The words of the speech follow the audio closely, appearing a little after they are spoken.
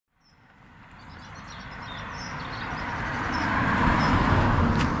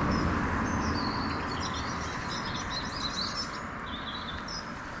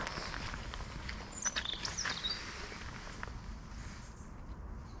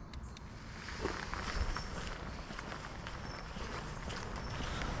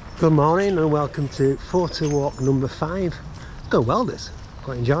Good morning and welcome to photo walk number 5. Going well this,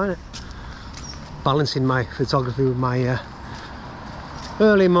 quite enjoying it. Balancing my photography with my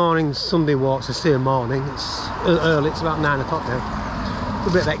early morning Sunday walks. I say morning, it's early, it's about 9 o'clock now. A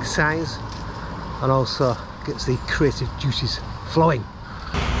bit of exercise and also gets the creative juices flowing.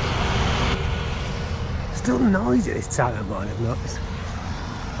 Still noisy this time of morning, I've noticed.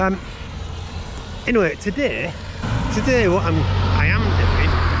 Anyway, today what I am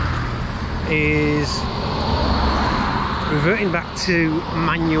doing is reverting back to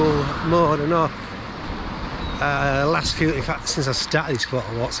manual mode. I know last few, in fact since I started these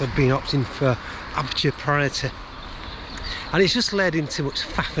photo walks, I've been opting for aperture priority, and it's just led into much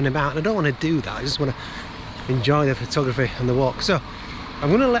faffing about, and I don't want to do that. I just want to enjoy the photography and the walk. So I'm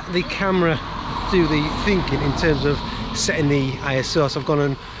going to let the camera do the thinking in terms of setting the ISO. So I've gone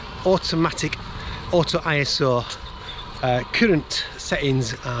on automatic auto ISO. Current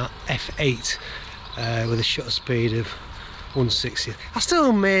settings are f8 with a shutter speed of 160. I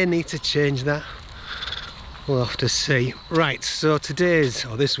still may need to change that. We'll have to see. Right, so today's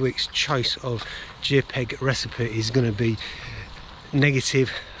or this week's choice of JPEG recipe is going to be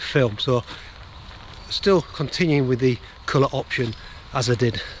negative film. So still continuing with the colour option as I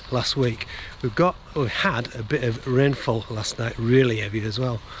did last week. We had a bit of rainfall last night, really heavy as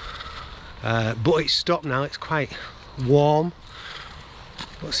well. But it's stopped now. It's quite warm.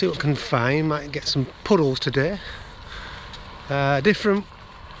 Let's see what we can find. Might get some puddles today. Different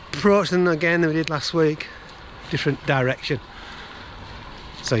approach than again we did last week. Different direction.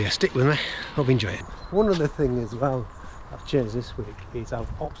 So yeah, stick with me. Hope you enjoy it. One other thing as well I've changed this week is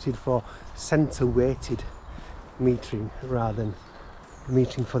I've opted for centre weighted metering rather than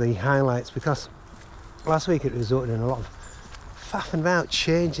metering for the highlights, because last week it resulted in a lot of faffing about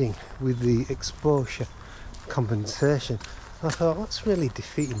changing with the exposure compensation. I thought that's really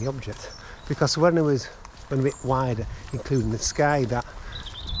defeating the object, because when it was a bit wider, including the sky, that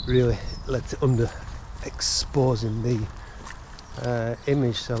really led to under exposing the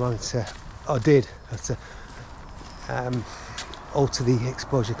image. So I had to alter the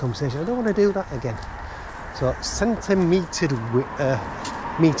exposure compensation. I don't want to do that again. So centimetered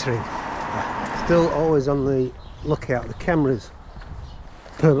metering. Still always on the lookout. The camera's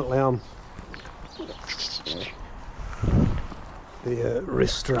permanently on. The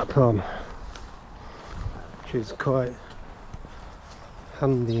wrist strap on, which is quite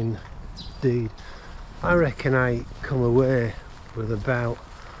handy indeed. I reckon I come away with about,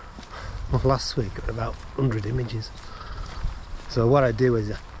 well, last week about 100 images. So what I do is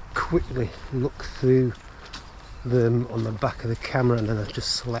I quickly look through them on the back of the camera, and then I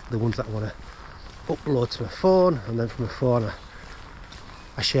just select the ones that I want to upload to my phone, and then from my phone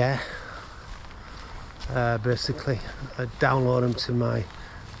I share. Basically I download them to my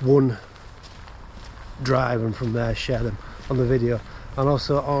one drive, and from there share them on the video and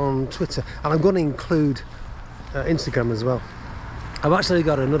also on Twitter, and I'm going to include Instagram as well. I've actually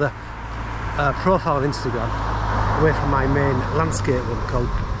got another profile on Instagram away from my main landscape one called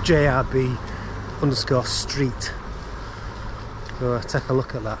JRB_street, so take a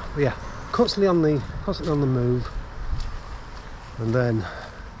look at that. But yeah, constantly on the move, and then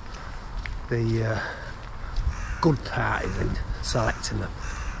the good part is in selecting them.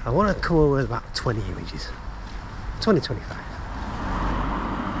 I want to come away with about 20 images, 20-25.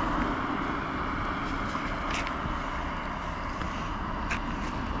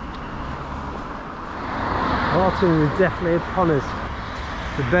 Autumn is definitely upon us.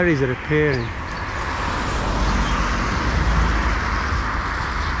 The berries are appearing.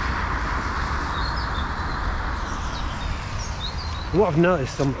 What I've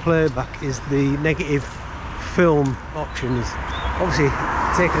noticed on playback is the negative film option is obviously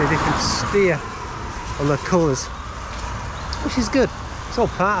taking a different steer on the colours, which is good. So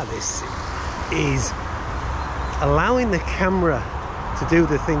part of this is allowing the camera to do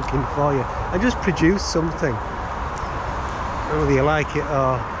the thinking for you and just produce something. Whether you like it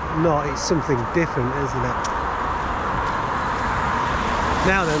or not, it's something different, isn't it?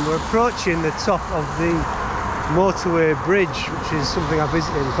 Now then, we're approaching the top of the motorway bridge, which is something I've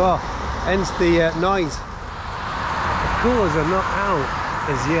visited before, hence the noise. The colours are not out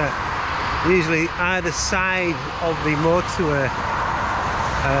as yet. Usually either side of the motorway,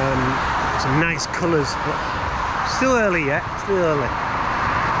 some nice colours, but still early yet, still early.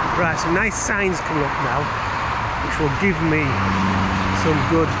 Right, some nice signs coming up now, which will give me some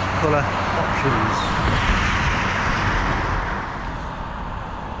good colour options.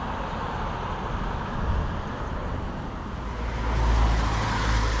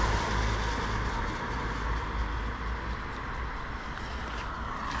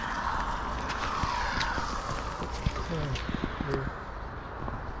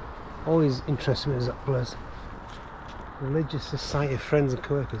 always interested me is that place. Religious Society of Friends and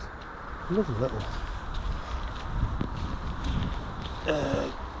Co-workers. Lovely little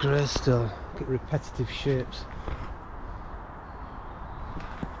greystone. Get repetitive shapes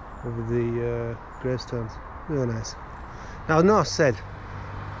over the greystones. Really nice. Now I know I said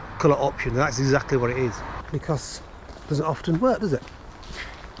colour option, that's exactly what it is, because it doesn't often work, does it?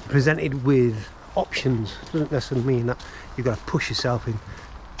 Presented with options doesn't necessarily mean that you've got to push yourself in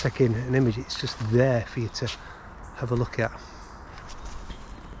taking an image. It's just there for you to have a look at.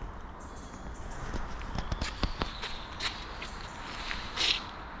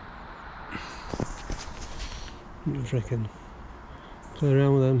 I'm just reckon play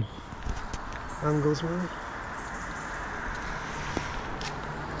around with them angles, maybe.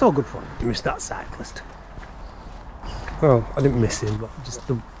 It's all good fun. You missed that cyclist. Well, I didn't miss him, but just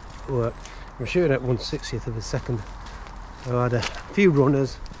the work. I'm shooting at 1/60th of a second. So I had a few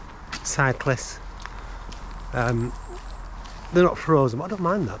runners, cyclists. They're not frozen, but I don't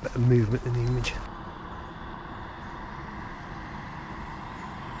mind that bit of movement in the image.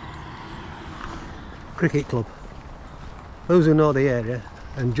 Cricket club. Those who know the area,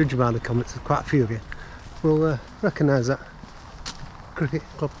 and judging by the comments, there's quite a few of you, will recognise that. Cricket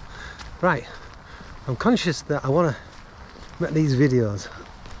club. Right, I'm conscious that I want to make these videos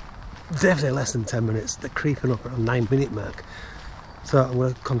definitely less than 10 minutes. They're creeping up at a 9-minute mark. So I'm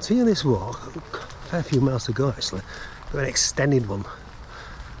going to continue this walk. A fair few miles to go actually, but an extended one.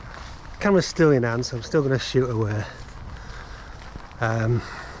 Camera's still in hand, so I'm still going to shoot away.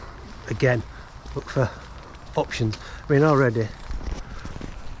 Again, look for options. I mean, already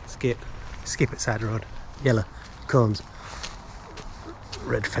skip at side road, yellow cones,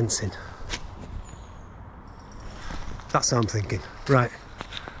 red fencing. That's what I'm thinking. Right,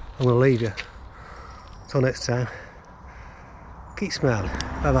 I'm going to leave you. Till next time, keep smiling.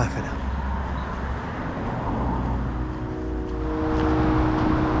 Bye bye for now.